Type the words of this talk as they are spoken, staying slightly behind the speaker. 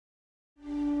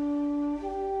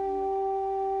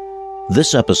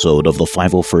This episode of the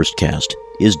 501st Cast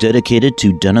is dedicated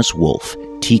to Dennis Wolf,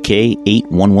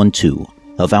 TK8112,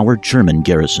 of our German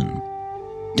garrison.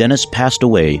 Dennis passed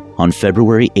away on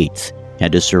February 8th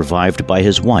and is survived by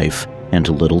his wife and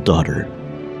little daughter.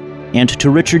 And to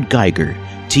Richard Geiger,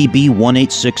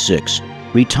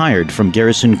 TB1866, retired from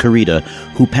Garrison Carita,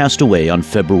 who passed away on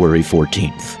February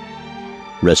 14th.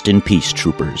 Rest in peace,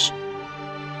 troopers.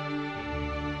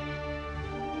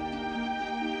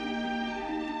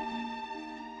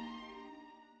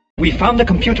 We found the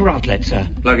computer outlet, sir.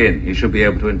 Plug in. You should be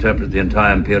able to interpret the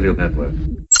entire Imperial network.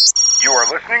 You are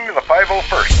listening to the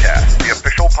 501st Cast, the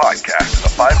official podcast of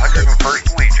the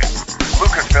 501st Legion,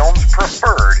 Lucasfilm's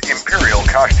preferred Imperial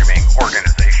costuming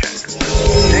organization.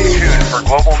 Stay tuned for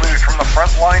global news from the front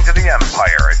lines of the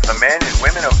Empire as the men and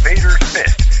women of Vader's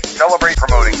Fist celebrate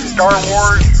promoting Star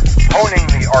Wars, honing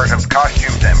the art of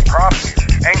costumes and props,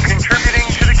 and contributing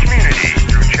to the community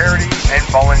through charity and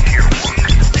volunteer work.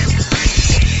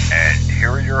 And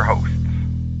here are your hosts.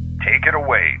 Take it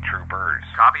away, troopers.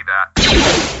 Copy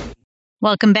that.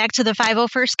 Welcome back to the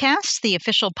 501st Cast, the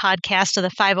official podcast of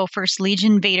the 501st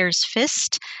Legion, Vader's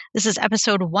Fist. This is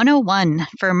episode 101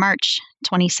 for March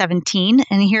 2017,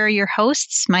 and here are your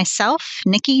hosts, myself,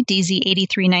 Nikki,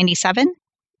 DZ8397.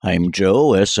 I'm Joe,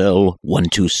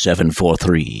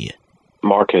 SL12743.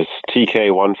 Marcus,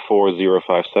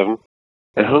 TK14057.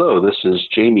 And hello, this is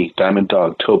Jamie Diamond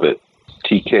Dog Tobit,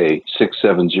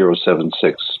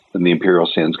 TK67076 in the Imperial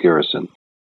Sands Garrison.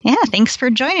 Yeah, thanks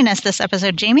for joining us this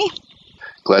episode, Jamie.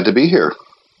 Glad to be here.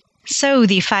 So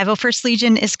the 501st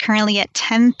Legion is currently at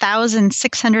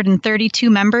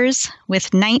 10,632 members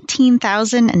with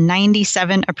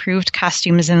 19,097 approved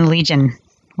costumes in the Legion.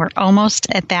 We're almost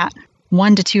at that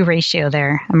 1-to-2 ratio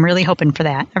there. I'm really hoping for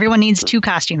that. Everyone needs 2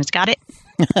 costumes. Got it?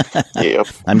 Yep.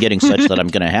 I'm getting such that I'm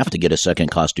going to have to get a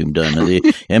second costume done.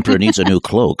 The Emperor needs a new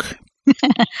cloak.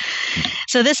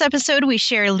 So this episode, we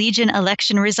share Legion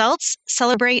election results,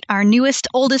 celebrate our newest,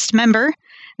 oldest member,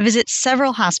 visit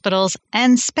several hospitals,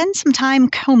 and spend some time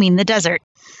combing the desert.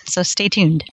 So stay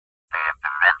tuned.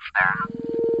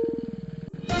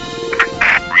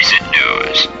 Recent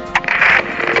news.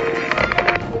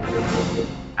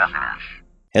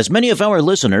 As many of our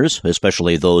listeners,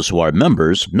 especially those who are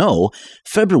members, know,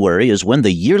 February is when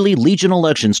the yearly Legion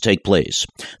elections take place.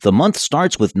 The month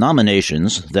starts with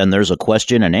nominations, then there's a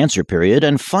question and answer period,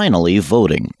 and finally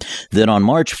voting. Then on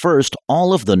March 1st,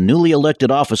 all of the newly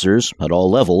elected officers, at all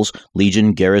levels,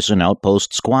 Legion, Garrison,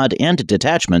 Outpost, Squad, and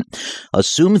Detachment,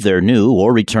 assume their new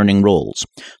or returning roles.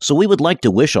 So we would like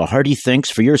to wish a hearty thanks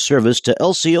for your service to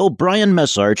LCO Brian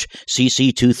Messarch,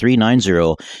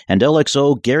 CC2390, and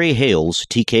LXO Gary Hales,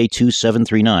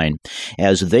 TK2739,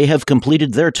 as they have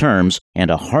completed their terms,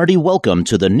 and a hearty welcome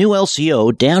to the new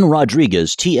LCO Dan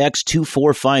Rodriguez,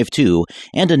 TX2452,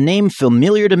 and a name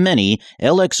familiar to many,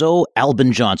 LXO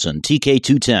Albin Johnson,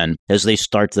 TK210, as they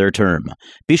start their term.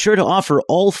 Be sure to offer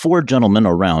all 4 gentlemen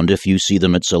a round if you see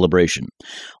them at celebration.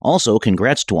 Also,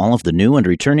 congrats to all of the new and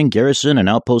returning Garrison and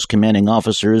Outpost commanding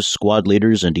officers, squad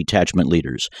leaders, and detachment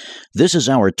leaders. This is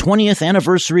our 20th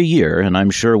anniversary year, and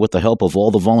I'm sure with the help of all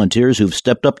the volunteers who've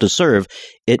stepped up to serve,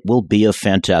 it will be a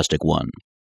fantastic one.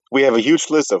 We have a huge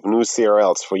list of new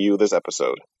CRLs for you this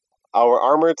episode. Our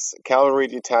Armored Cavalry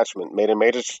Detachment made a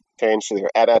major change to their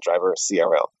AT-AT driver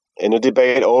CRL. In a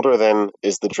debate older than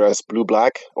is the dress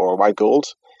blue-black or white-gold,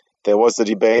 there was the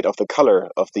debate of the color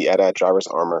of the AT-AT driver's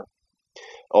armor.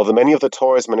 Although many of the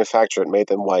toys manufactured made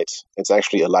them white, it's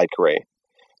actually a light gray.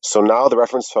 So now the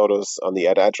reference photos on the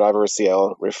AT-AT driver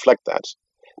CL reflect that.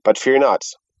 But fear not.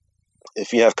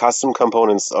 If you have custom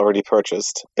components already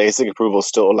purchased, basic approval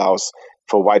still allows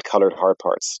for white-colored hard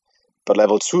parts, but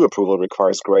level 2 approval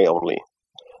requires gray only.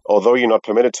 Although you're not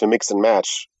permitted to mix and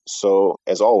match, so,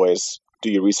 as always, do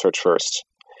your research first.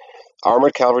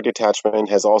 Armored Cavalry Detachment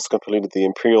has also completed the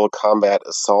Imperial Combat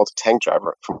Assault Tank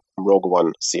Driver from Rogue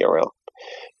One CRL.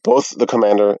 Both the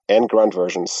Commander and Grunt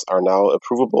versions are now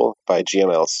approvable by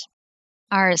GMLs.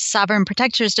 Our Sovereign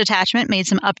Protectors Detachment made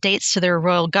some updates to their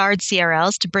Royal Guard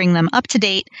CRLs to bring them up to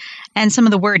date, and some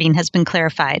of the wording has been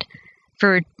clarified.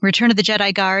 For Return of the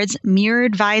Jedi Guards,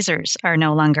 mirrored visors are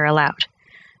no longer allowed.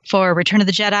 For Return of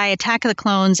the Jedi, Attack of the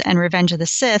Clones, and Revenge of the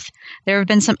Sith, there have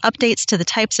been some updates to the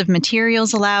types of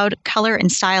materials allowed, color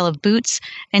and style of boots,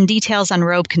 and details on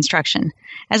robe construction.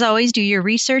 As always, do your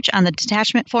research on the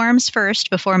detachment forums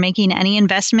first before making any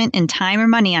investment in time or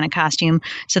money on a costume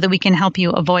so that we can help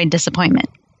you avoid disappointment.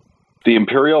 The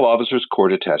Imperial Officers Corps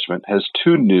Detachment has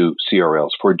 2 new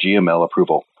CRLs for GML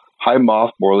approval. High Moff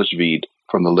Morlish Veed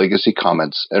from the Legacy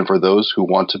Comments, and for those who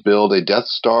want to build a Death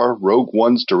Star Rogue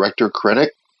One's Director Krennic,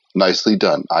 nicely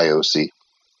done, IOC.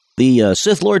 The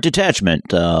Sith Lord Detachment,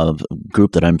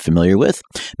 group that I'm familiar with,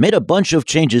 made a bunch of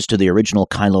changes to the original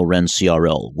Kylo Ren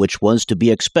CRL, which was to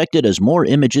be expected as more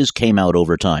images came out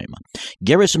over time.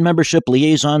 Garrison membership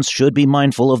liaisons should be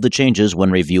mindful of the changes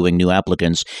when reviewing new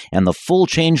applicants, and the full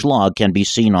change log can be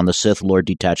seen on the Sith Lord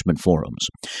Detachment forums.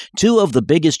 Two of the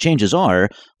biggest changes are,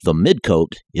 the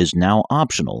midcoat is now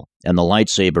optional, and the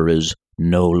lightsaber is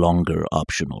no longer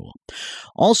optional.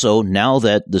 Also, now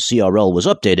that the CRL was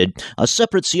updated, a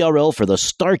separate CRL for the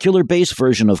Starkiller base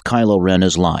version of Kylo Ren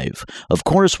is live. Of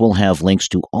course, we'll have links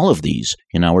to all of these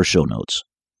in our show notes.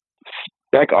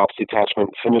 Spec Ops Detachment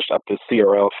finished up the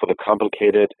CRL for the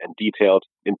complicated and detailed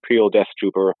Imperial Death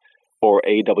Trooper, or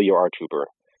AWR Trooper,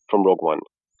 from Rogue One.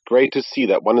 Great to see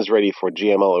that one is ready for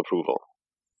GML approval.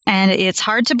 And it's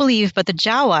hard to believe, but the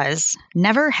Jawas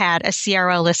never had a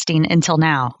CRL listing until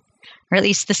now. Or at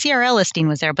least the CRL listing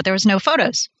was there, but there was no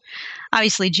photos.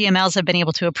 Obviously, GMLs have been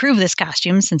able to approve this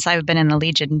costume since I've been in the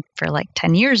Legion for like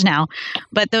 10 years now,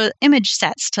 but the image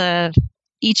sets to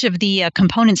each of the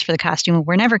components for the costume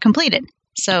were never completed.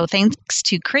 So thanks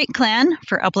to Crate Clan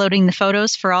for uploading the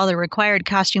photos for all the required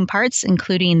costume parts,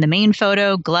 including the main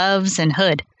photo, gloves, and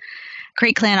hood.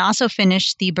 Crate Clan also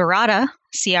finished the Barada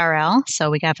CRL, so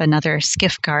we have another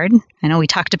skiff guard. I know we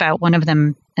talked about one of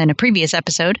them in a previous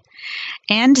episode.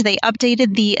 And they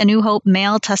updated the A New Hope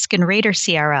male Tusken Raider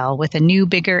CRL with a new,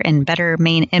 bigger, and better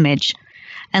main image.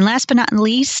 And last but not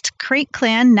least, Crate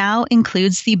Clan now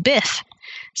includes the Bith.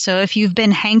 So if you've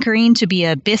been hankering to be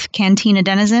a Bith Cantina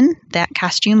denizen, that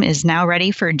costume is now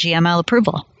ready for GML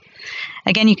approval.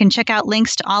 Again, you can check out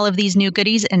links to all of these new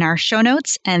goodies in our show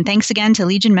notes. And thanks again to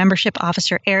Legion Membership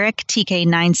Officer Eric,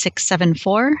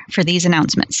 TK9674, for these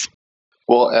announcements.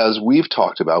 Well, as we've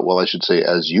talked about, well, I should say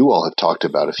as you all have talked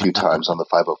about a few times on the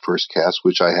 501st cast,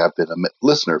 which I have been a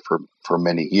listener for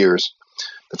many years,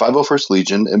 the 501st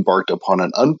Legion embarked upon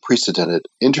an unprecedented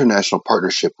international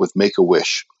partnership with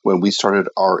Make-A-Wish when we started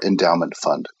our endowment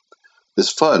fund.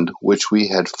 This fund, which we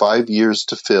had 5 years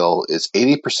to fill, is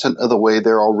 80% of the way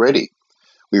there already.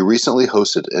 We recently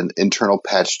hosted an internal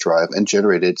patch drive and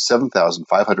generated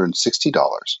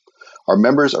 $7,560. Our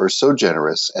members are so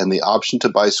generous, and the option to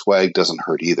buy swag doesn't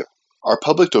hurt either. Our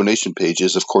public donation page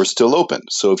is, of course, still open,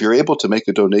 so if you're able to make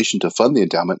a donation to fund the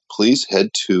endowment, please head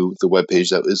to the webpage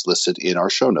that is listed in our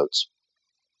show notes.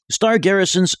 Star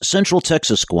Garrison's Central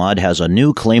Texas Squad has a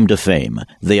new claim to fame.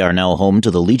 They are now home to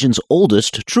the Legion's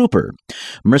oldest trooper.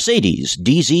 Mercedes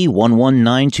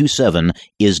DZ11927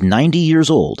 is 90 years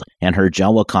old, and her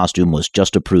Jawa costume was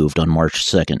just approved on March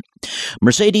 2nd.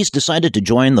 Mercedes decided to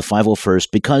join the 501st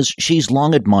because she's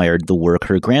long admired the work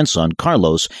her grandson,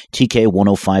 Carlos,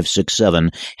 TK10567,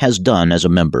 has done as a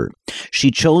member.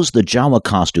 She chose the Jawa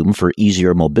costume for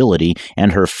easier mobility,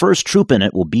 and her first troop in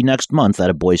it will be next month at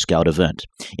a Boy Scout event.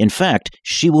 In fact,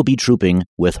 she will be trooping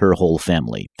with her whole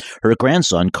family. Her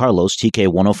grandson, Carlos,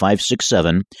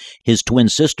 TK10567, his twin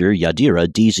sister, Yadira,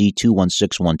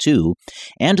 DZ21612,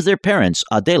 and their parents,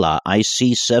 Adela,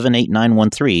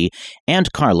 IC78913,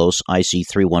 and Carlos,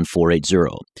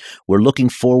 IC31480. We're looking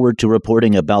forward to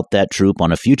reporting about that troop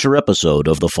on a future episode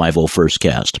of the 501st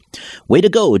cast. Way to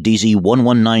go,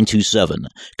 DZ11927.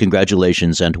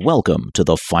 Congratulations and welcome to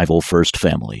the 501st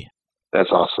family.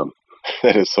 That's awesome.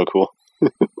 That is so cool.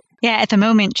 Yeah, at the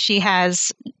moment she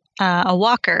has a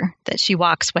walker that she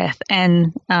walks with,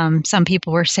 and some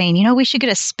people were saying, we should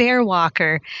get a spare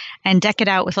walker and deck it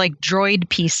out with like droid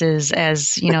pieces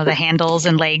as, the handles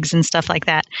and legs and stuff like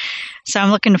that. So I'm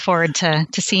looking forward to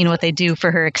seeing what they do for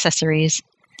her accessories.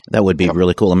 That would be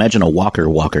really cool. Imagine a walker,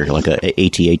 like a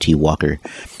AT-AT walker.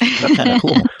 That's kind of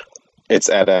cool. It's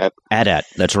AT-AT. AT-AT,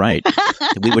 that's right.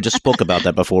 We just spoke about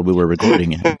that before we were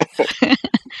recording it.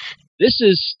 This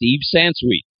is Steve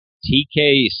Sansweet,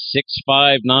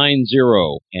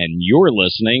 TK6590, and you're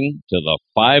listening to the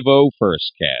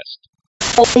 501st cast.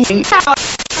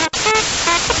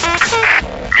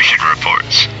 Mission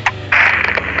reports.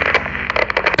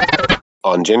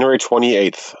 On January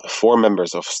 28th, 4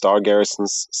 members of Star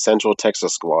Garrison's Central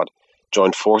Texas Squad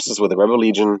joined forces with the Rebel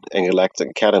Legion and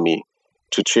Galactic Academy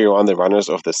to cheer on the runners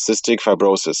of the Cystic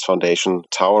Fibrosis Foundation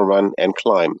Tower Run and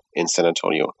Climb in San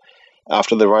Antonio.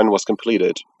 After the run was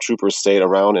completed, troopers stayed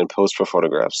around and posed for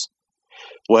photographs.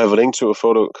 We'll have a link to a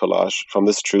photo collage from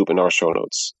this troop in our show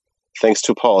notes. Thanks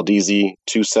to Paul,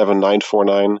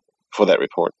 DZ27949, for that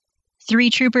report.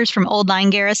 3 troopers from Old Line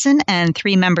Garrison and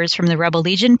 3 members from the Rebel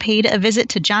Legion paid a visit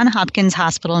to Johns Hopkins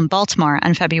Hospital in Baltimore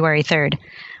on February 3rd.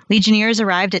 Legionnaires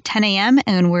arrived at 10 a.m.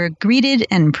 and were greeted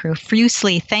and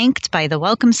profusely thanked by the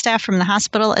welcome staff from the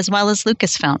hospital as well as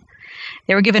Lucasfilm.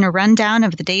 They were given a rundown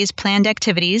of the day's planned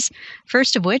activities,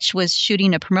 first of which was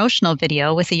shooting a promotional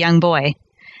video with a young boy.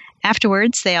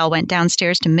 Afterwards, they all went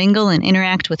downstairs to mingle and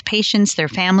interact with patients, their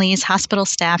families, hospital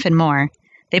staff, and more.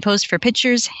 They posed for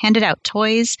pictures, handed out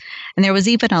toys, and there was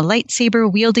even a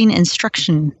lightsaber-wielding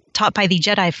instruction taught by the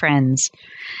Jedi Friends.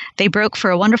 They broke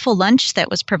for a wonderful lunch that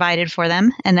was provided for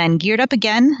them, and then geared up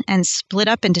again and split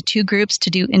up into 2 groups to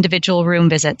do individual room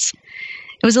visits.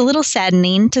 It was a little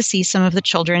saddening to see some of the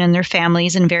children and their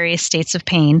families in various states of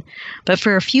pain, but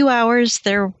for a few hours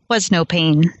there was no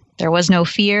pain. There was no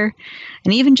fear,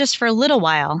 and even just for a little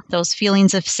while, those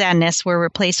feelings of sadness were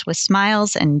replaced with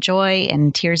smiles and joy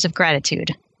and tears of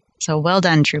gratitude. So well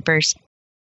done, troopers.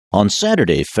 On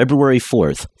Saturday, February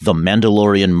 4th, the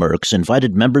Mandalorian Mercs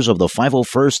invited members of the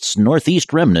 501st's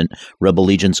Northeast Remnant, Rebel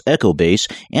Legion's Echo Base,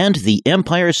 and the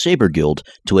Empire Saber Guild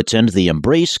to attend the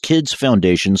Embrace Kids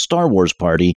Foundation Star Wars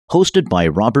party hosted by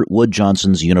Robert Wood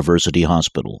Johnson's University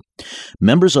Hospital.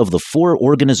 Members of the 4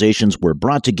 organizations were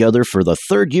brought together for the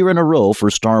 3rd year in a row for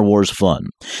Star Wars fun.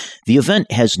 The event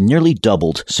has nearly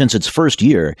doubled since its first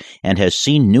year and has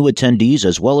seen new attendees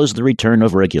as well as the return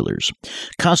of regulars.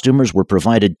 Costumers were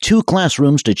provided 2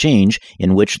 classrooms to change,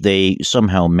 in which they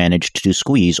somehow managed to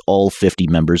squeeze all 50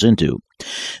 members into.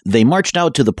 They marched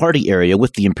out to the party area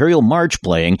with the Imperial March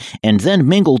playing and then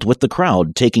mingled with the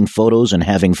crowd, taking photos and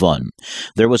having fun.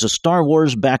 There was a Star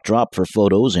Wars backdrop for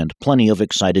photos and plenty of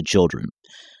excited children.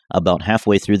 About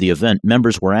halfway through the event,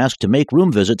 members were asked to make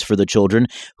room visits for the children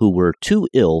who were too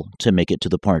ill to make it to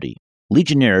the party.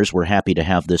 Legionnaires were happy to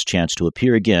have this chance to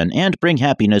appear again and bring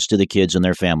happiness to the kids and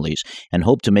their families, and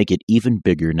hope to make it even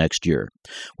bigger next year.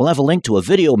 We'll have a link to a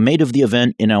video made of the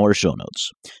event in our show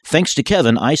notes. Thanks to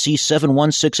Kevin,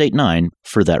 IC71689,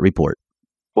 for that report.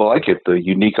 Well, I get the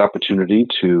unique opportunity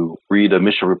to read a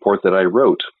mission report that I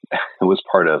wrote and was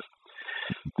part of.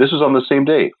 This was on the same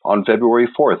day, on February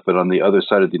 4th, but on the other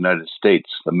side of the United States.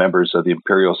 The members of the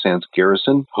Imperial Sands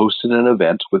Garrison hosted an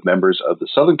event with members of the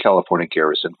Southern California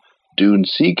Garrison, Dune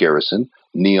Sea Garrison,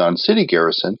 Neon City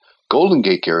Garrison, Golden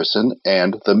Gate Garrison,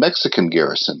 and the Mexican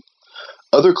Garrison.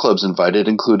 Other clubs invited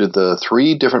included the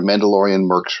 3 different Mandalorian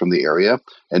Mercs from the area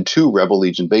and 2 Rebel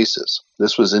Legion bases.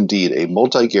 This was indeed a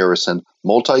multi-garrison,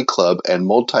 multi-club, and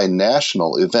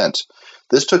multinational event.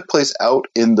 This took place out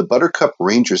in the Buttercup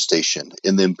Ranger Station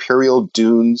in the Imperial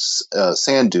Dunes,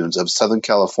 sand dunes of Southern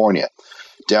California,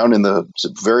 down in the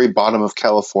very bottom of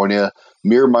California,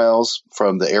 mere miles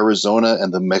from the Arizona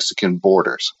and the Mexican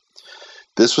borders.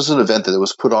 This was an event that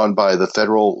was put on by the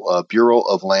Federal Bureau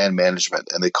of Land Management,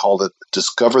 and they called it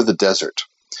Discover the Desert.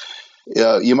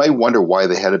 You might wonder why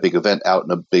they had a big event out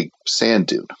in a big sand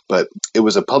dune, but it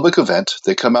was a public event.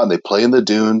 They come out and they play in the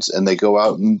dunes, and they go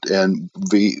out and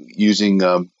be using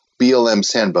BLM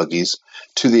sand buggies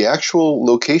to the actual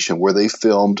location where they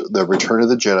filmed the Return of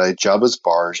the Jedi, Jabba's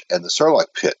Barge, and the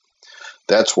Sarlacc pit.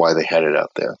 That's why they had it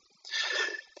out there.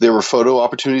 There were photo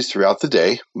opportunities throughout the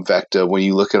day. In fact, when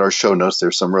you look at our show notes,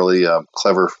 there's some really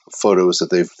clever photos that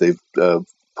they've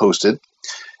posted.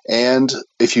 And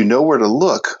if you know where to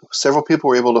look, several people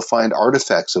were able to find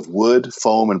artifacts of wood,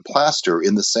 foam, and plaster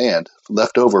in the sand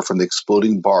left over from the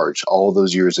exploding barge all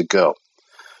those years ago.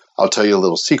 I'll tell you a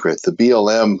little secret. The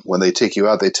BLM, when they take you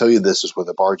out, they tell you this is where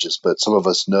the barge is, but some of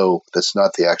us know that's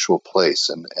not the actual place.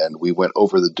 And we went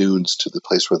over the dunes to the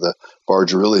place where the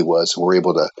barge really was, and were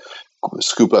able to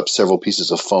scoop up several pieces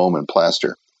of foam and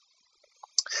plaster.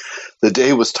 The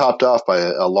day was topped off by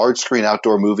a large screen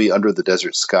outdoor movie under the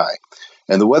desert sky,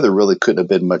 and the weather really couldn't have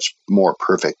been much more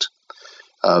perfect.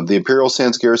 The Imperial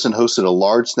Sands Garrison hosted a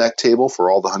large snack table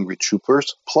for all the hungry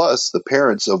troopers, plus the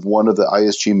parents of one of the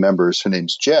ISG members, her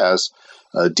name's Jazz,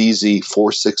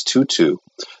 DZ4622.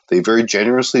 They very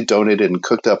generously donated and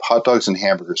cooked up hot dogs and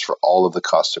hamburgers for all of the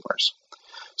customers.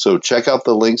 So check out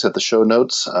the links at the show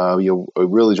notes. You'll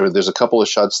really enjoy it. There's a couple of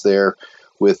shots there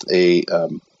with a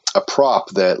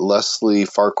prop that Leslie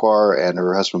Farquhar and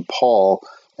her husband Paul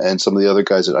and some of the other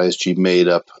guys at ISG made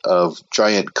up of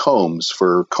giant combs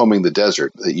for combing the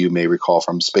desert that you may recall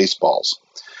from Spaceballs.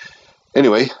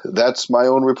 Anyway, that's my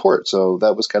own report. So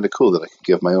that was kind of cool that I could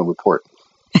give my own report.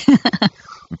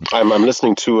 I'm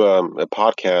listening to a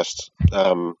podcast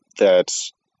that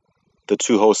the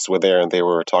 2 hosts were there and they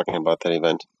were talking about that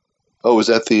event. Oh, was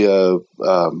that the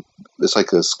it's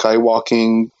like a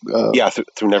skywalking? Yeah,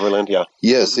 through Neverland. Yeah.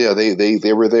 Yes, yeah.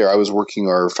 They were there. I was working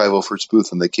our 501st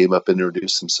booth, and they came up and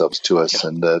introduced themselves to us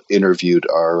and interviewed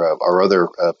our other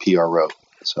PRO.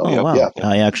 So, wow. Yeah.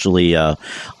 I actually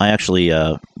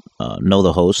know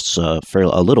the hosts a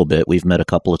little bit. We've met a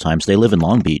couple of times. They live in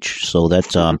Long Beach, so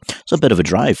that's it's a bit of a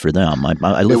drive for them.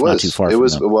 I live not too far from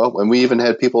them. Well, and we even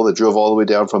had people that drove all the way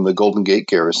down from the Golden Gate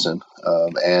Garrison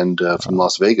and from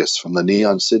Las Vegas, from the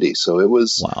Neon City. So it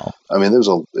was. Wow. I mean,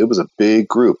 it was a big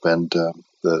group, and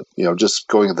Just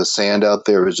going at the sand out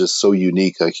there is just so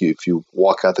unique. Like if you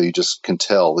walk out there, you just can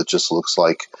tell it just looks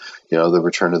like, the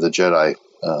Return of the Jedi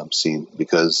scene,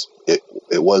 because it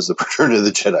was the Return of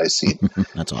the Jedi scene.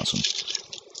 That's awesome.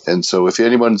 And so if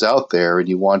anyone's out there and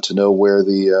you want to know where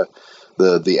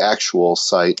the actual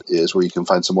site is, where you can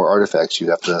find some more artifacts,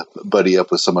 you have to buddy up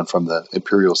with someone from the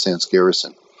Imperial Sands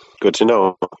Garrison. Good to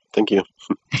know. Thank you.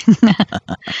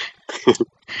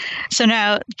 So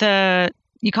now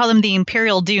you call them the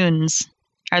Imperial Dunes.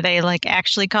 Are they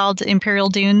actually called Imperial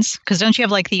Dunes? Because don't you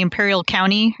have the Imperial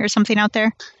County or something out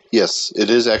there? Yes, it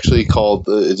is actually called.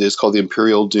 It is called the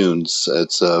Imperial Dunes.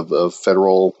 It's a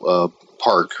federal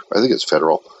park. I think it's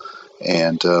federal,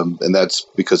 and that's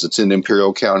because it's in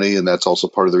Imperial County, and that's also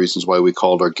part of the reasons why we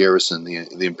called our garrison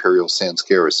the Imperial Sands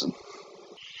Garrison.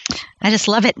 I just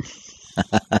love it.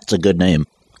 That's a good name.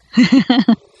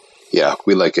 Yeah,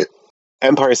 we like it.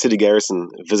 Empire City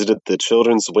Garrison visited the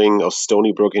children's wing of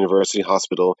Stony Brook University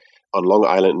Hospital on Long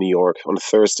Island, New York on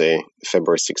Thursday,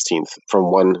 February 16th from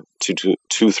 1 to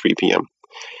 3 p.m.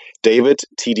 David,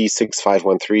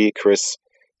 TD6513, Chris,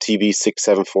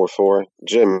 TB6744,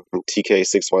 Jim,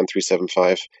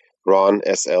 TK61375, Ron,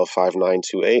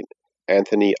 SL5928,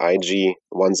 Anthony,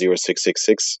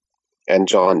 IG10666, and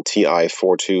John,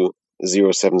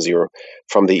 TI42070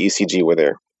 from the ECG were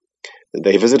there.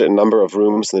 They visited a number of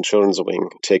rooms in the children's wing,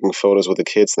 taking photos with the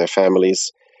kids and their families,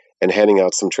 and handing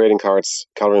out some trading cards,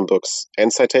 coloring books,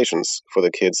 and citations for the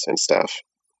kids and staff.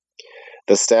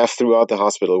 The staff throughout the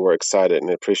hospital were excited and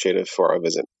appreciative for our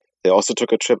visit. They also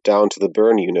took a trip down to the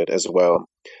burn unit as well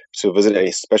to visit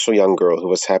a special young girl who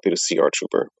was happy to see our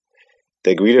trooper.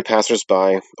 They greeted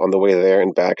passersby on the way there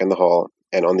and back in the hall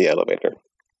and on the elevator.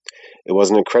 It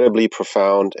was an incredibly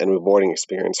profound and rewarding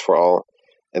experience for all,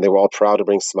 and they were all proud to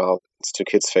bring smiles to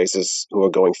kids' faces who were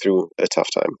going through a tough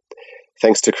time.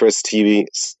 Thanks to Chris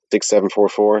TV6744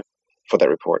 for that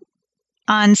report.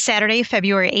 On Saturday,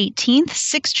 February 18th,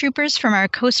 6 troopers from our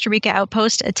Costa Rica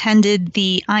outpost attended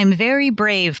the I'm Very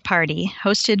Brave party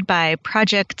hosted by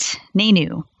Project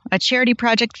Nenu, a charity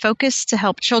project focused to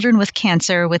help children with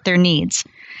cancer with their needs.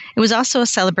 It was also a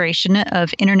celebration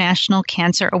of International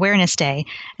Cancer Awareness Day,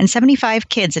 and 75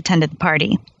 kids attended the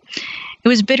party. It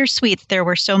was bittersweet that there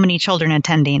were so many children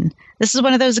attending. This is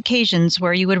one of those occasions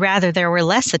where you would rather there were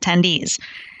less attendees.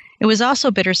 It was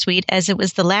also bittersweet as it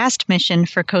was the last mission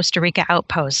for Costa Rica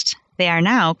Outpost. They are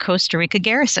now Costa Rica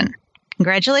Garrison.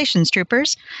 Congratulations,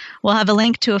 troopers. We'll have a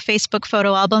link to a Facebook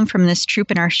photo album from this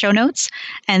troop in our show notes,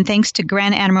 and thanks to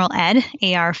Grand Admiral Ed,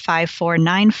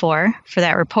 AR5494, for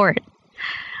that report.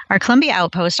 Our Columbia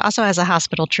Outpost also has a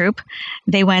hospital troop.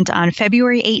 They went on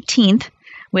February 18th.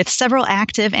 With several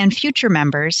active and future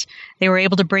members, they were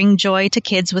able to bring joy to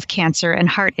kids with cancer and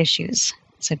heart issues.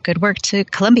 So good work to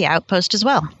Columbia Outpost as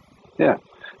well. Yeah.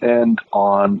 And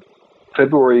on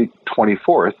February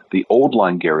 24th, the Old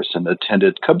Line Garrison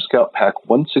attended Cub Scout Pack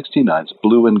 169's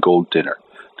Blue and Gold Dinner.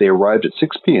 They arrived at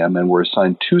 6 p.m. and were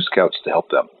assigned 2 scouts to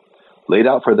help them. Laid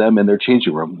out for them in their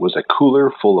changing room was a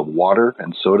cooler full of water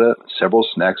and soda, several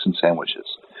snacks and sandwiches.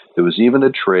 There was even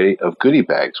a tray of goodie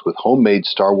bags with homemade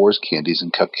Star Wars candies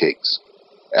and cupcakes.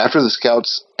 After the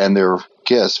scouts and their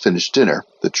guests finished dinner,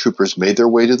 the troopers made their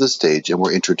way to the stage and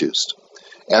were introduced.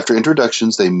 After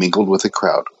introductions, they mingled with the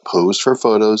crowd, posed for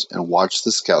photos, and watched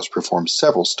the scouts perform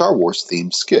several Star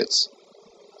Wars-themed skits.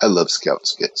 I love scout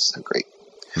skits. They're great.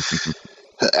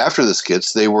 After the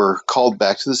skits, they were called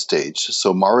back to the stage,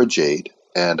 so Mara Jade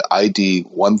and ID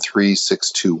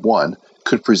 13621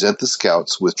 could present the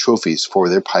scouts with trophies for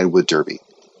their Pinewood Derby.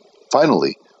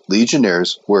 Finally,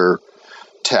 Legionnaires were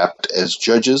tapped as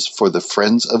judges for the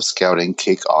Friends of Scouting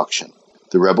cake auction.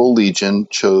 The Rebel Legion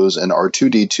chose an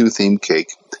R2-D2 themed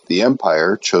cake, the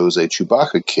Empire chose a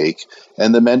Chewbacca cake,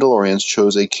 and the Mandalorians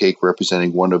chose a cake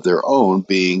representing one of their own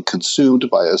being consumed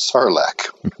by a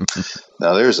Sarlacc.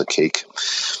 Now there's a cake.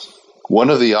 One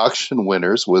of the auction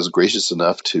winners was gracious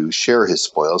enough to share his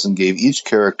spoils and gave each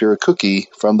character a cookie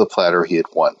from the platter he had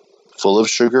won. Full of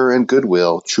sugar and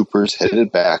goodwill, troopers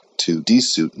headed back to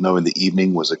D-Suit, knowing the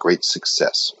evening was a great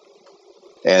success.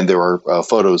 And there are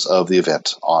photos of the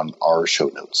event on our show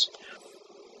notes.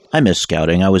 I miss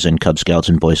scouting. I was in Cub Scouts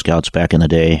and Boy Scouts back in the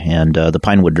day, and the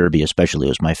Pinewood Derby especially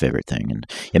was my favorite thing. And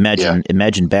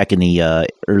imagine back in the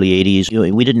early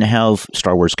 80s, we didn't have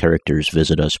Star Wars characters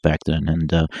visit us back then,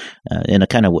 and I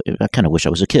kind of wish I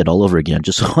was a kid all over again,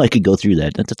 just so I could go through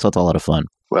that. That's a lot of fun.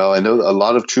 Well, I know a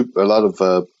lot of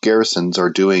garrisons are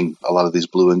doing a lot of these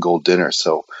blue and gold dinners,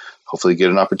 so hopefully get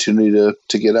an opportunity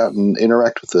to get out and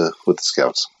interact with the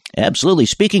scouts. Absolutely.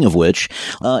 Speaking of which,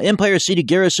 Empire City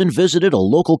Garrison visited a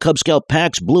local Cub Scout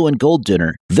PAX Blue and Gold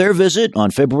dinner. Their visit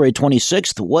on February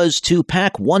 26th was to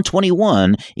PAC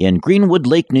 121 in Greenwood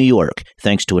Lake, New York,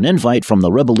 thanks to an invite from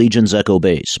the Rebel Legion's Echo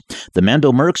Base. The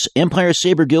Mando Mercs, Empire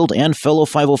Saber Guild, and fellow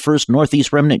 501st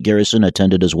Northeast Remnant Garrison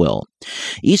attended as well.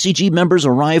 ECG members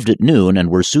arrived at noon and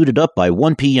were suited up by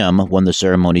 1 p.m. when the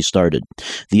ceremony started.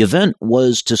 The event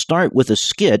was to start with a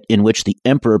skit in which the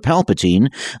Emperor Palpatine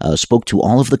spoke to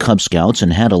all of the Cub Scouts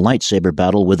and had a lightsaber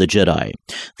battle with a Jedi.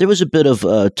 There was a bit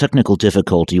of technical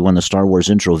difficulty when the Star Wars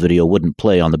intro video wouldn't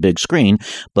play on the big screen,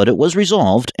 but it was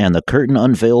resolved and the curtain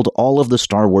unveiled all of the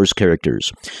Star Wars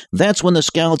characters. That's when the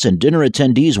Scouts and dinner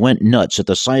attendees went nuts at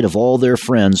the sight of all their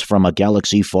friends from a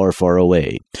galaxy far, far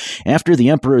away. After the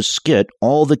Emperor's skit,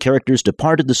 all the characters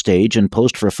departed the stage and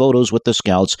posed for photos with the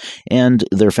Scouts and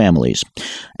their families.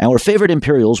 Our favorite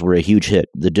Imperials were a huge hit.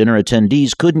 The dinner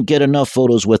attendees couldn't get enough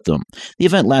photos with them. The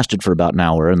event lasted for about an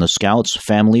hour, and the Scouts,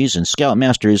 families, and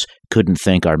Scoutmasters couldn't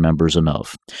thank our members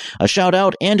enough. A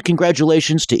shout-out and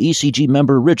congratulations to ECG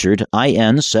member Richard,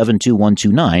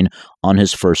 IN72129, on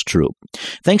his first troop.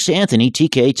 Thanks to Anthony,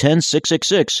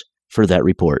 TK10666, for that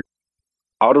report.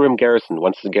 Outer Rim Garrison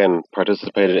once again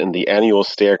participated in the annual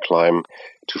stair climb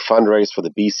to fundraise for the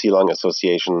BC Lung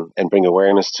Association and bring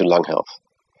awareness to lung health.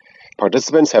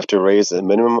 Participants have to raise a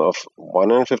minimum of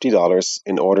 $150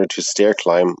 in order to stair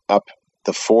climb up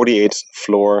the 48th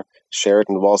floor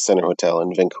Sheraton Wall Center Hotel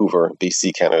in Vancouver,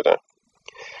 BC, Canada.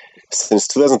 Since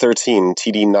 2013,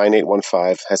 TD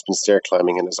 9815 has been stair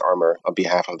climbing in his armor on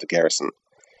behalf of the garrison.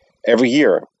 Every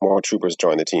year, more troopers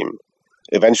join the team.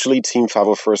 Eventually, Team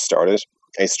 501st started,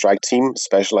 a strike team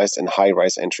specialized in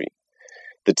high-rise entry.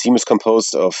 The team is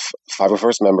composed of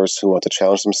 501st members who want to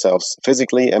challenge themselves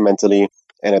physically and mentally,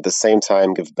 and at the same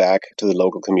time give back to the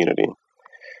local community.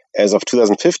 As of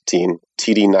 2015,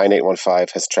 TD 9815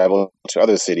 has traveled to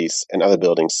other cities and other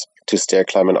buildings to stair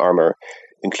climb in armor,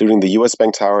 including the US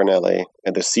Bank Tower in LA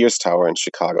and the Sears Tower in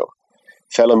Chicago.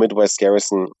 Fellow Midwest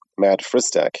Garrison Matt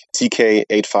Fristak,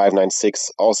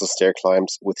 TK8596, also stair climbed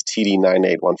with TD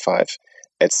 9815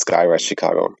 at Skyrise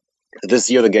Chicago. This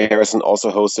year, the Garrison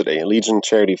also hosted a Legion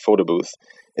charity photo booth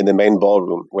in the main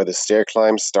ballroom where the stair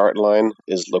climb start line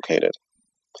is located.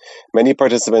 Many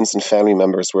participants and family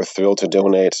members were thrilled to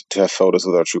donate to have photos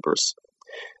with our troopers.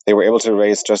 They were able to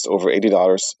raise just over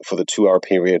 $80 for the 2-hour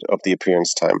period of the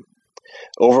appearance time.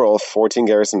 Overall, 14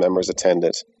 Garrison members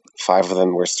attended. 5 of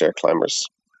them were stair climbers.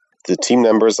 The team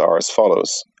members are as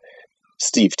follows: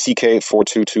 Steve,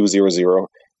 TK42200,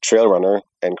 trail runner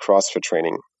and CrossFit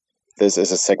training. This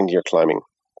is his second year climbing.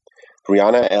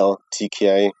 Rihanna L,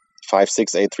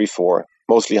 TK56834,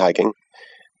 mostly hiking.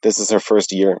 This is her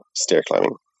first year stair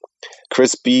climbing.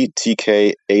 Chris B,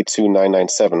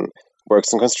 TK82997,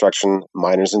 works in construction,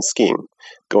 miners, and skiing.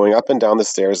 Going up and down the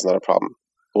stairs is not a problem.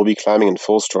 Will be climbing in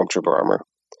full Stormtrooper armor.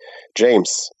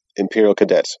 James, Imperial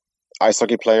Cadet, ice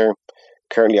hockey player,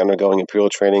 currently undergoing Imperial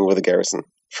training with the Garrison,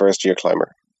 first year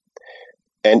climber.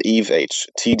 And Eve H,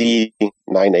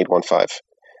 TD9815,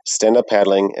 stand-up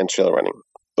paddling and trail running.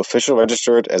 Official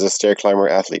registered as a stair climber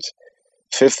athlete.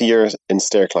 5th year in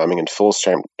stair climbing in full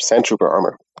Sandtrooper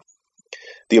armor.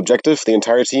 The objective, the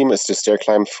entire team, is to stair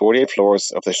climb 48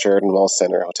 floors of the Sheraton Wall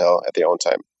Center Hotel at their own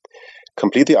time.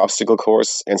 Complete the obstacle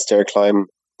course and stair climb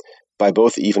by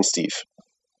both Eve and Steve.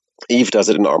 Eve does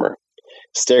it in armor.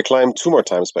 Stair climb 2 more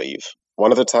times by Eve.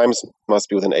 One of the times must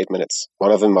be within 8 minutes.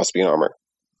 One of them must be in armor.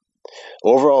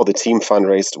 Overall, the team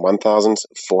fundraised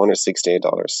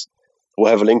 $1,468. We'll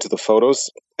have a link to the photos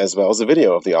as well as a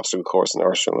video of the obstacle course in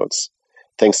our show notes.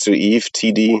 Thanks to Eve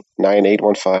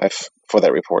TD9815 for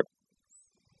that report.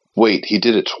 Wait, he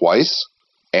did it twice?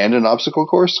 And an obstacle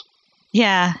course?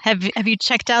 Yeah. Have you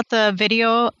checked out the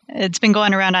video? It's been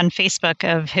going around on Facebook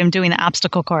of him doing the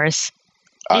obstacle course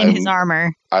in his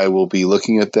armor. I will be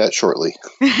looking at that shortly.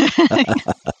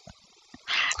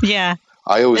 Yeah.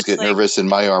 I always get nervous in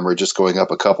my armor just going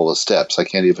up a couple of steps. I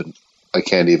can't even.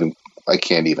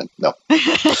 No.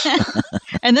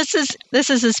 And this is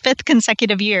his 5th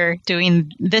consecutive year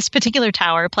doing this particular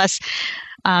tower. Plus,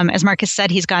 as Marcus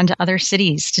said, he's gone to other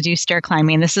cities to do stair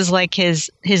climbing. This is like his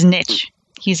niche.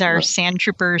 He's our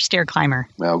Sandtrooper stair climber.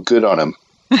 Well, good on him.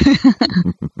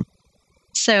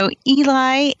 So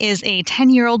Eli is a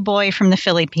 10-year-old boy from the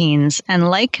Philippines, and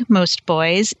like most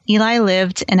boys, Eli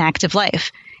lived an active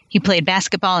life. He played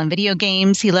basketball and video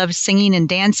games. He loved singing and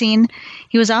dancing.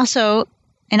 He was also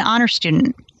an honor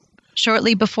student.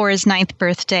 Shortly before his 9th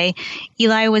birthday,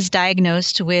 Eli was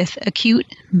diagnosed with acute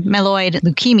myeloid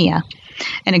leukemia,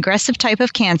 an aggressive type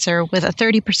of cancer with a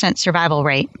 30% survival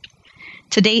rate.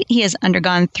 To date, he has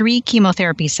undergone 3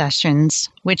 chemotherapy sessions,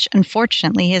 which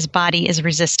unfortunately his body is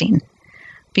resisting.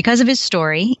 Because of his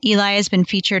story, Eli has been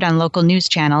featured on local news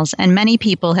channels, and many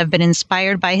people have been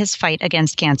inspired by his fight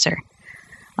against cancer.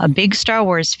 A big Star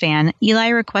Wars fan, Eli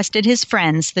requested his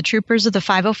friends, the troopers of the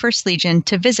 501st Legion,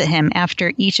 to visit him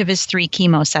after each of his 3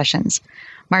 chemo sessions.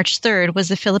 March 3rd was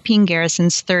the Philippine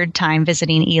Garrison's 3rd time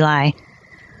visiting Eli.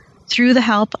 Through the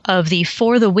help of the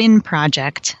For the Win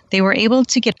project, they were able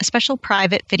to get a special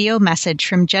private video message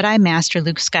from Jedi Master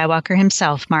Luke Skywalker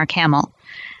himself, Mark Hamill.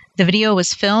 The video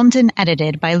was filmed and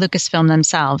edited by Lucasfilm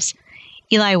themselves.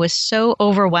 Eli was so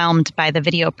overwhelmed by the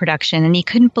video production, and he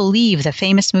couldn't believe the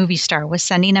famous movie star was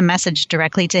sending a message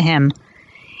directly to him.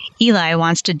 Eli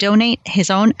wants to donate his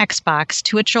own Xbox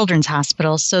to a children's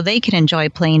hospital so they can enjoy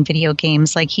playing video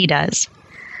games like he does.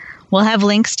 We'll have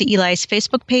links to Eli's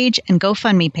Facebook page and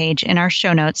GoFundMe page in our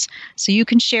show notes so you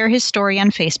can share his story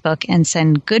on Facebook and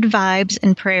send good vibes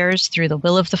and prayers through the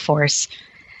will of the Force.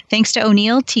 Thanks to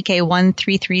O'Neill,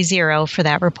 TK1330, for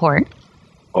that report.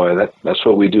 Boy, that's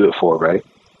what we do it for, right?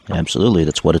 Absolutely.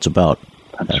 That's what it's about.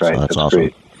 That's right. That's awesome.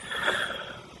 Great.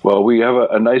 Well, we have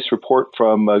a nice report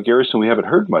from a garrison we haven't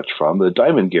heard much from, the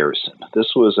Diamond Garrison.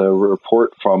 This was a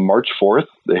report from March 4th.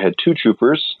 They had 2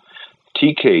 troopers,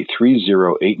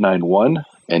 TK30891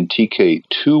 and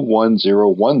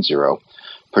TK21010,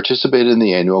 participated in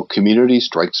the annual Community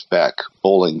Strikes Back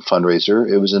bowling fundraiser.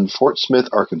 It was in Fort Smith,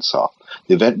 Arkansas.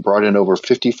 The event brought in over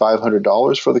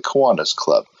 $5,500 for the Kiwanis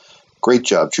Club. Great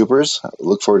job, troopers. I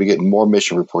look forward to getting more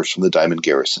mission reports from the Diamond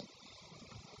Garrison.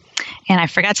 And I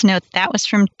forgot to note that was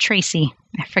from Tracy.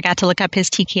 I forgot to look up his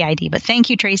TK ID, but thank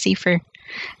you, Tracy, for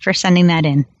sending that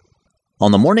in.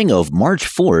 On the morning of March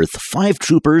 4th, 5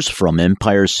 troopers from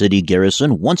Empire City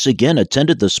Garrison once again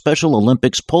attended the Special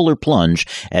Olympics Polar Plunge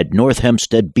at North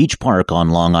Hempstead Beach Park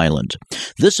on Long Island.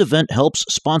 This event helps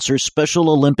sponsor Special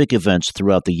Olympic events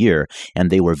throughout the year, and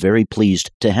they were very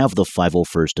pleased to have the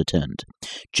 501st attend.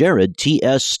 Jared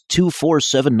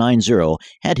TS24790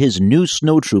 had his new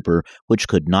snowtrooper, which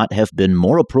could not have been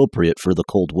more appropriate for the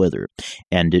cold weather,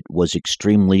 and it was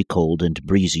extremely cold and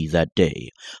breezy that day,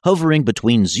 hovering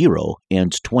between 0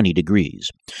 and 20 degrees.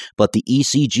 But the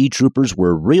ECG troopers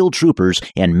were real troopers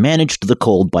and managed the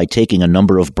cold by taking a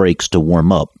number of breaks to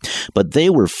warm up. But they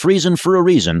were freezing for a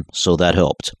reason, so that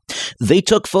helped. They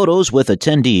took photos with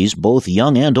attendees, both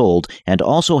young and old, and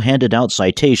also handed out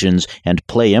citations and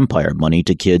Play Empire money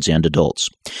to kids and adults.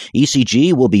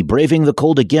 ECG will be braving the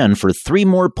cold again for 3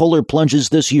 more polar plunges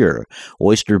this year: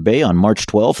 Oyster Bay on March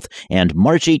 12th and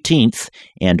March 18th,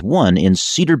 and one in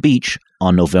Cedar Beach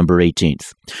on November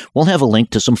 18th. We'll have a link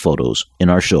to some photos in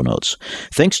our show notes.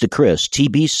 Thanks to Chris,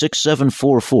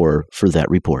 TB6744, for that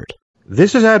report.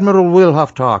 This is Admiral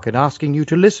Wilhuff talking, asking you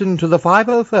to listen to the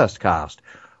 501st cast.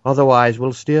 Otherwise,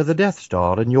 we'll steer the Death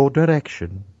Star in your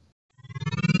direction.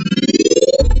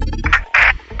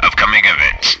 Upcoming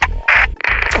events.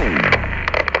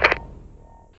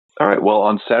 All right, well,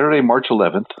 on Saturday, March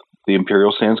 11th, the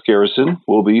Imperial Sands Garrison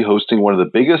will be hosting one of the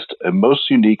biggest and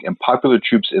most unique and popular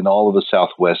troops in all of the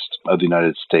southwest of the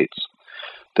United States.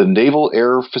 The Naval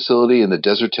Air Facility in the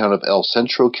desert town of El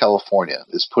Centro, California,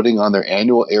 is putting on their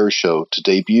annual air show to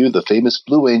debut the famous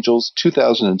Blue Angels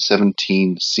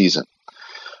 2017 season.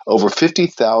 Over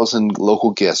 50,000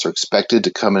 local guests are expected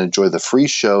to come and enjoy the free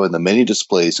show and the many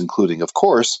displays, including, of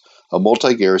course, a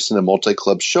multi-garrison and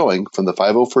multi-club showing from the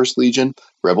 501st Legion,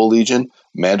 Rebel Legion,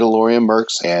 Mandalorian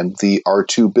Mercs, and the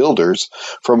R2 Builders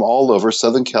from all over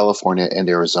Southern California and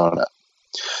Arizona.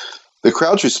 The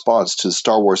crowd's response to the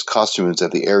Star Wars costumes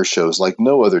at the air show is like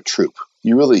no other troop.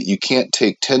 You can't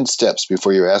take 10 steps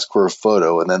before you're asked for a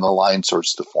photo, and then the line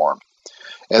starts to form.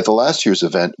 At the last year's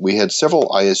event, we had several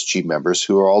ISG members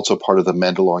who are also part of the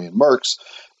Mandalorian Mercs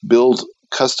build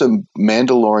custom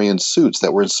Mandalorian suits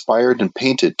that were inspired and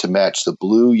painted to match the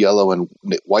blue, yellow, and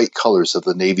white colors of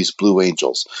the Navy's Blue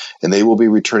Angels, and they will be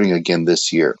returning again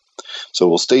this year. So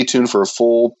we'll stay tuned for a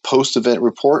full post-event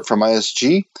report from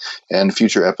ISG and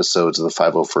future episodes of the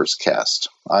 501st cast.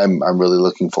 I'm really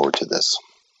looking forward to this.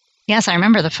 Yes, I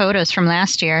remember the photos from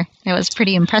last year. It was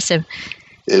pretty impressive.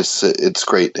 It's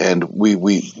great, and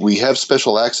we have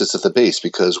special access at the base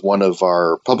because one of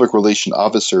our public relation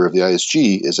officer of the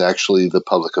ISG is actually the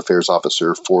public affairs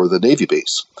officer for the Navy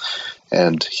base,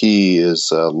 and he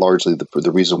is largely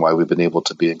the reason why we've been able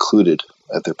to be included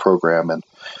at their program. And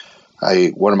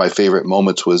one of my favorite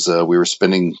moments was we were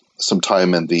spending some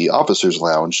time in the officers'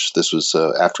 lounge. This was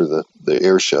after the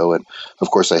air show, and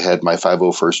of course I had my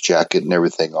 501st jacket and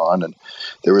everything on, and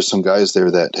there were some guys there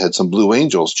that had some Blue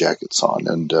Angels jackets on,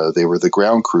 and they were the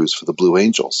ground crews for the Blue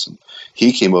Angels. And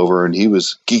he came over and he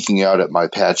was geeking out at my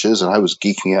patches, and I was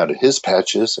geeking out at his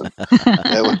patches. And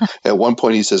at one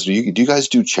point he says, do you guys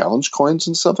do challenge coins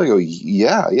and stuff? I go,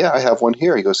 yeah, I have one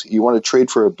here. He goes, you want to trade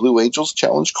for a Blue Angels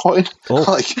challenge coin? Oh.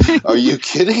 Like, are you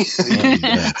kidding?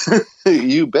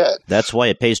 You bet. That's why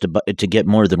it pays to get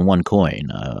more than one coin.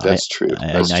 That's true.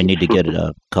 I need to get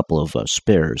a couple of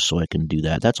spares so I can do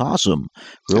that. That's awesome.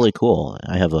 Really cool.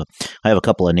 I have a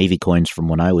couple of Navy coins from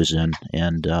when I was in,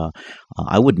 and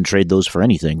I wouldn't trade those for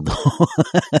anything though.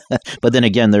 But then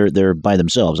again, they're by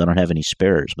themselves. I don't have any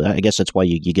spares, but I guess that's why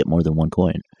you get more than one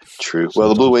coin. True. Well,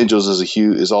 the Blue Angels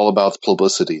is all about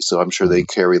publicity, so I'm sure they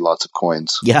carry lots of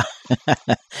coins. Yeah.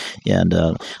 And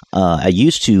I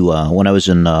used to when I was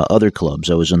in other clubs.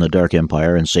 I was in the Dark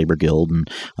Empire and Saber Guild,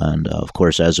 and of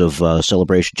course, as of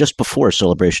Celebration, just before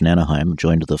Celebration Anaheim,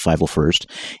 joined the 501st,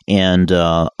 and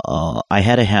I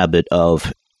had a habit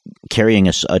of carrying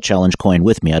a challenge coin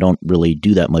with me. I don't really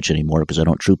do that much anymore because I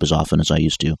don't troop as often as I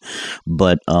used to.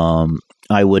 But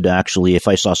I would actually, if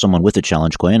I saw someone with a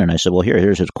challenge coin and I said, well,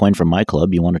 here's a coin from my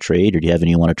club. You want to trade, or do you have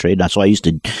any you want to trade? That's why I used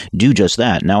to do just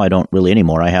that. Now I don't really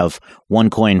anymore. I have one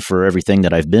coin for everything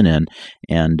that I've been in,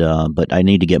 and but I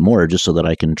need to get more just so that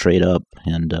I can trade up.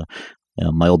 And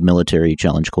my old military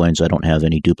challenge coins, I don't have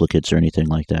any duplicates or anything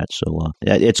like that. So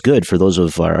it's good for those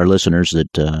of our listeners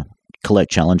that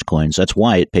collect challenge coins. That's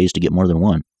why it pays to get more than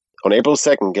one. On April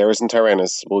 2nd, Garrison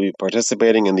Tyrannus will be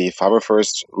participating in the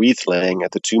 501st wreath laying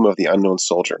at the Tomb of the Unknown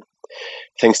Soldier.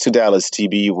 Thanks to Dallas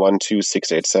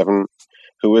TB12687,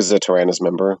 who is a Tyrannus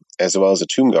member, as well as a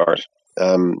Tomb Guard,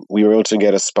 we were able to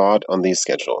get a spot on the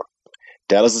schedule.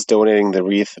 Dallas is donating the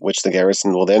wreath, which the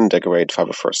Garrison will then decorate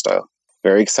 501st style.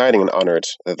 Very exciting and honored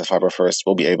that the 501st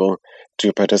will be able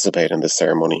to participate in this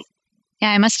ceremony. Yeah,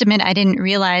 I must admit, I didn't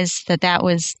realize that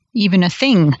was even a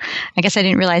thing. I guess I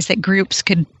didn't realize that groups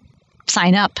could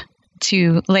sign up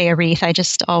to lay a wreath. I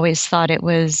just always thought it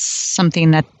was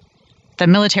something that the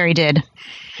military did.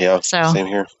 Yeah, same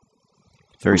here.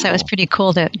 So it was pretty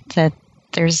cool that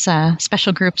there's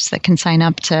special groups that can sign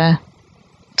up to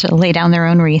lay down their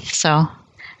own wreath. So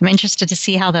I'm interested to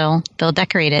see how they'll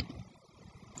decorate it.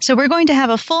 So we're going to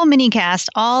have a full mini-cast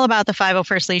all about the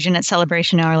 501st Legion at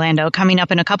Celebration in Orlando coming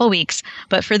up in a couple weeks.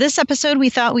 But for this episode,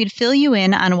 we thought we'd fill you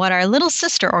in on what our little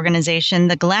sister organization,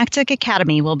 the Galactic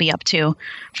Academy, will be up to.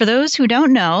 For those who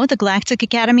don't know, the Galactic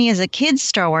Academy is a kids'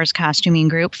 Star Wars costuming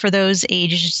group for those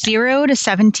aged 0 to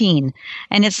 17,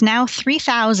 and it's now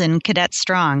 3,000 cadets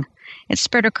strong. It's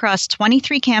spread across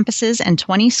 23 campuses and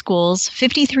 20 schools,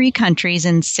 53 countries,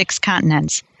 and 6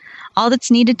 continents. All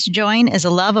that's needed to join is a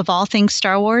love of all things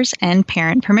Star Wars and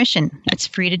parent permission. It's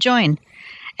free to join.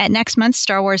 At next month's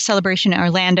Star Wars Celebration in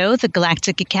Orlando, the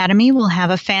Galactic Academy will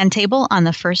have a fan table on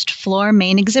the first floor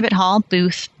main exhibit hall,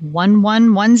 booth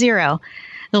 1110.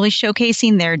 They'll be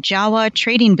showcasing their Jawa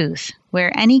trading booth,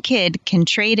 where any kid can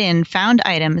trade in found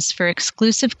items for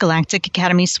exclusive Galactic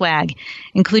Academy swag,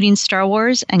 including Star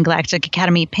Wars and Galactic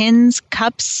Academy pins,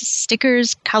 cups,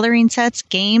 stickers, coloring sets,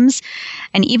 games,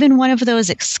 and even one of those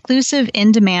exclusive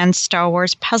in-demand Star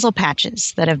Wars puzzle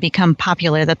patches that have become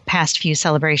popular the past few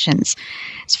celebrations.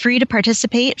 It's free to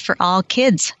participate for all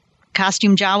kids.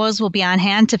 Costume Jawas will be on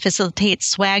hand to facilitate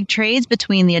swag trades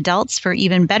between the adults for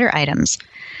even better items.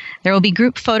 There will be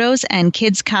group photos and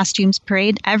kids' costumes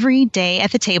parade every day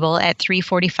at the table at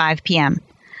 3:45 p.m.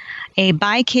 A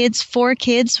By Kids, For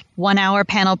Kids 1-hour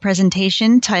panel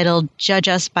presentation titled Judge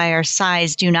Us by Our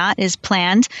Size Do Not is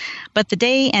planned, but the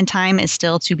day and time is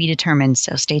still to be determined,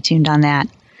 so stay tuned on that.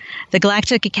 The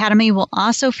Galactic Academy will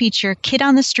also feature Kid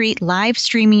on the Street live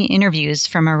streaming interviews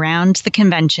from around the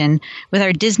convention with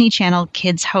our Disney Channel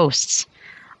Kids hosts.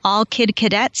 All kid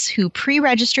cadets who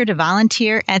pre-register to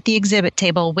volunteer at the exhibit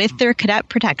table with their cadet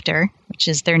protector, which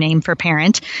is their name for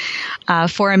parent,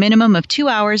 for a minimum of 2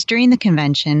 hours during the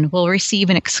convention will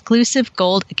receive an exclusive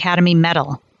Gold Academy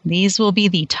medal. These will be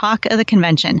the talk of the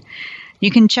convention. You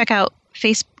can check out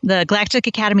the Galactic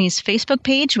Academy's Facebook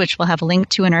page, which we'll have a link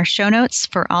to in our show notes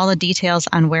for all the details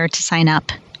on where to sign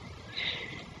up.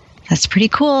 That's pretty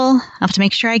cool. I'll have to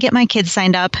make sure I get my kids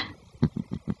signed up.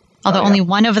 Although only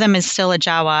one of them is still a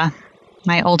Jawa.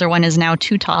 My older one is now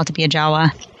too tall to be a Jawa.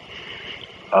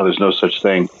 Oh, there's no such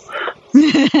thing.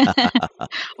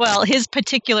 Well, his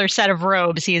particular set of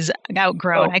robes he's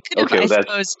outgrown. Oh, I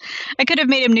could have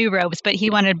made him new robes, but he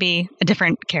wanted to be a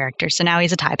different character, so now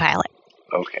he's a TIE pilot.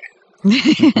 Okay.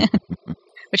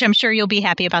 Which I'm sure you'll be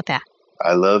happy about that.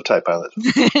 I love TIE pilots.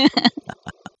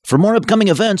 For more upcoming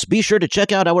events, be sure to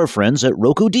check out our friends at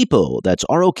Roku Depot. That's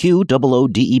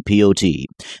ROQOODEPOT.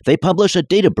 They publish a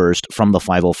data burst from the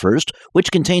 501st,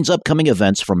 which contains upcoming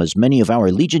events from as many of our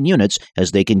Legion units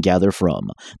as they can gather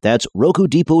from. That's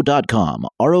RokuDepot.com,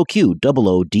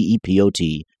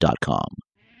 ROQOODEPOT.com.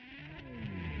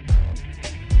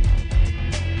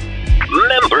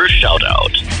 Member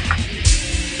Shoutout.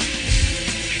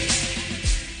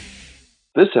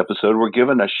 This episode, we're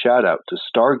giving a shout-out to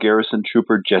Star Garrison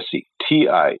Trooper Jesse,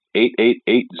 TI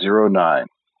 88809.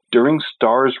 During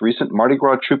Star's recent Mardi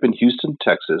Gras troop in Houston,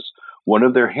 Texas, one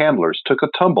of their handlers took a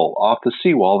tumble off the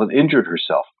seawall and injured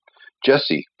herself.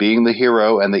 Jesse, being the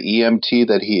hero and the EMT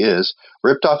that he is,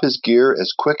 ripped off his gear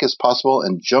as quick as possible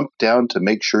and jumped down to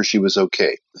make sure she was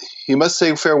okay. He must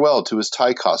say farewell to his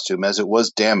tie costume as it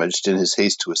was damaged in his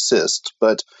haste to assist,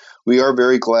 but we are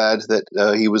very glad that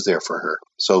he was there for her.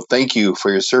 So thank you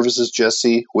for your services,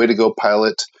 Jesse. Way to go,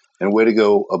 pilot, and way to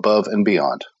go above and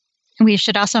beyond. We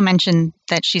should also mention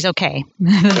that she's okay.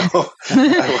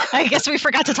 I guess we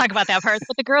forgot to talk about that part,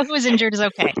 but the girl who was injured is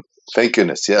okay. Thank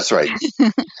goodness. Yeah, that's right.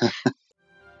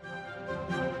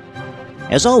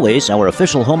 As always, our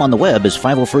official home on the web is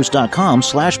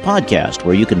 501st.com/podcast,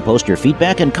 where you can post your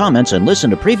feedback and comments and listen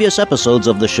to previous episodes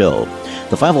of the show.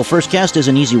 The 501st Cast is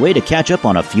an easy way to catch up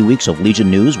on a few weeks of Legion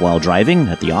news while driving,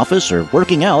 at the office, or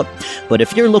working out. But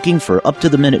if you're looking for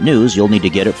up-to-the-minute news, you'll need to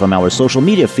get it from our social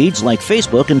media feeds like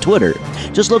Facebook and Twitter.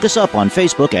 Just look us up on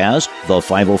Facebook as The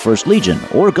 501st Legion,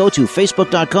 or go to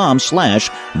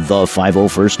facebook.com/The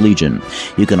 501st Legion.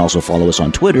 You can also follow us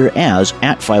on Twitter as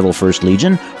 @501st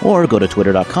Legion, or go to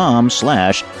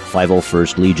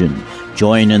twitter.com/501st Legion.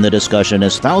 Join in the discussion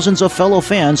as thousands of fellow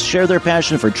fans share their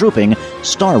passion for trooping,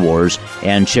 Star Wars,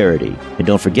 and charity. And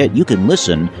don't forget, you can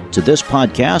listen to this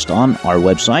podcast on our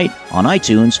website, on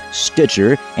iTunes,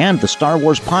 Stitcher, and the Star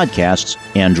Wars Podcasts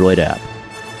Android app.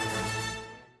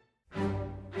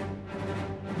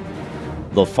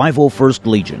 The 501st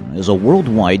Legion is a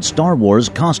worldwide Star Wars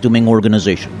costuming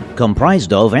organization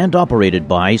comprised of and operated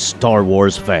by Star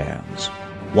Wars fans.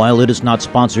 While it is not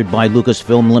sponsored by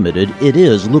Lucasfilm Limited, it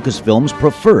is Lucasfilm's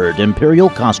preferred Imperial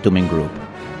costuming group.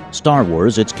 Star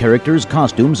Wars, its characters,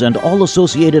 costumes, and all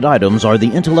associated items are the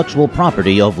intellectual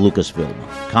property of Lucasfilm.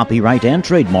 Copyright and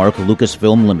trademark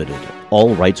Lucasfilm Limited.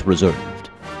 All rights reserved.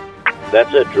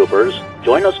 That's it, troopers.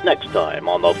 Join us next time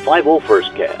on the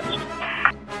 501st Cast.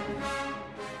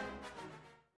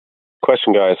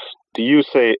 Question, guys. Do you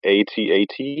say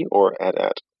AT-AT or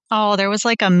AT-AT? Oh, there was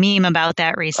like a meme about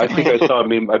that recently. I think I saw a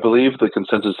meme. I believe the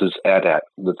consensus is AT-AT.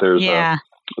 That there's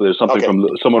something from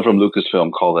someone from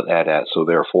Lucasfilm called it AT-AT. So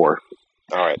therefore,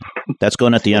 all right. That's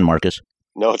going at the end, Marcus.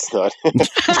 No, it's not.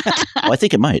 I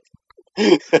think it might.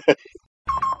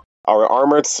 Our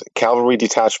armored cavalry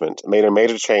detachment made a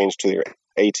major change to their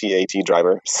AT-AT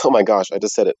driver. Oh my gosh, I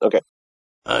just said it. Okay.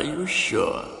 Are you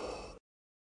sure?